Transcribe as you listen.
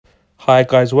Hi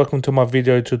guys, welcome to my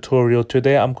video tutorial.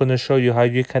 Today I'm going to show you how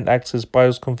you can access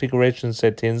BIOS configuration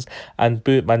settings and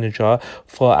boot manager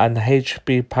for an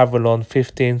HP PAVILION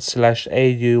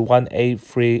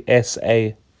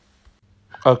 15-AU183SA.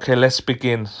 Okay, let's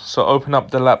begin. So open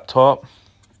up the laptop,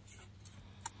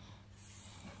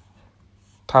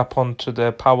 tap onto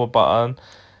the power button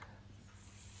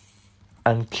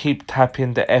and keep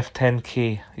tapping the F10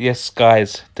 key. Yes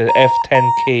guys, the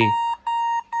F10 key.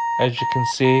 As you can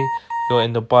see, you're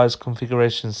in the BIOS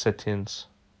configuration settings.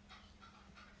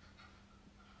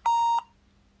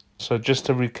 So just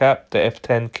to recap, the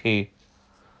F10 key.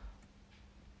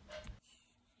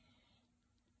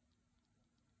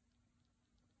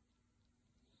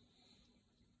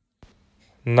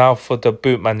 Now for the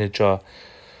boot manager.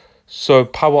 So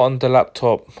power on the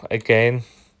laptop again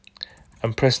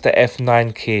and press the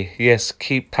F9 key. Yes,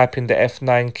 keep tapping the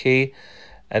F9 key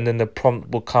and then the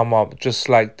prompt will come up just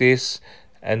like this,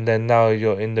 and then now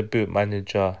you're in the boot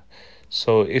manager.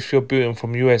 So if you're booting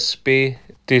from USB,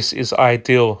 this is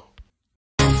ideal.